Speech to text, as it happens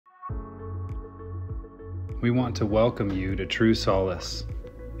we want to welcome you to Trusolace.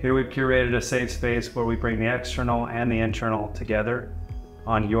 Here we've curated a safe space where we bring the external and the internal together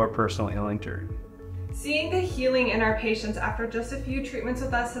on your personal healing journey. Seeing the healing in our patients after just a few treatments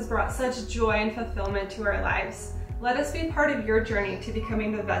with us has brought such joy and fulfillment to our lives. Let us be part of your journey to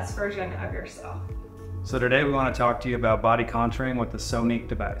becoming the best version of yourself. So today we want to talk to you about body contouring with the Sonic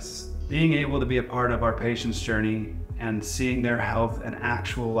device. Being able to be a part of our patient's journey and seeing their health and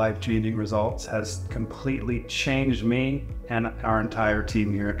actual life-changing results has completely changed me and our entire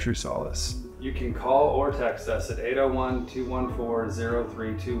team here at Trusolace. You can call or text us at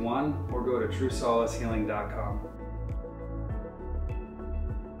 801-214-0321 or go to trusolacehealing.com.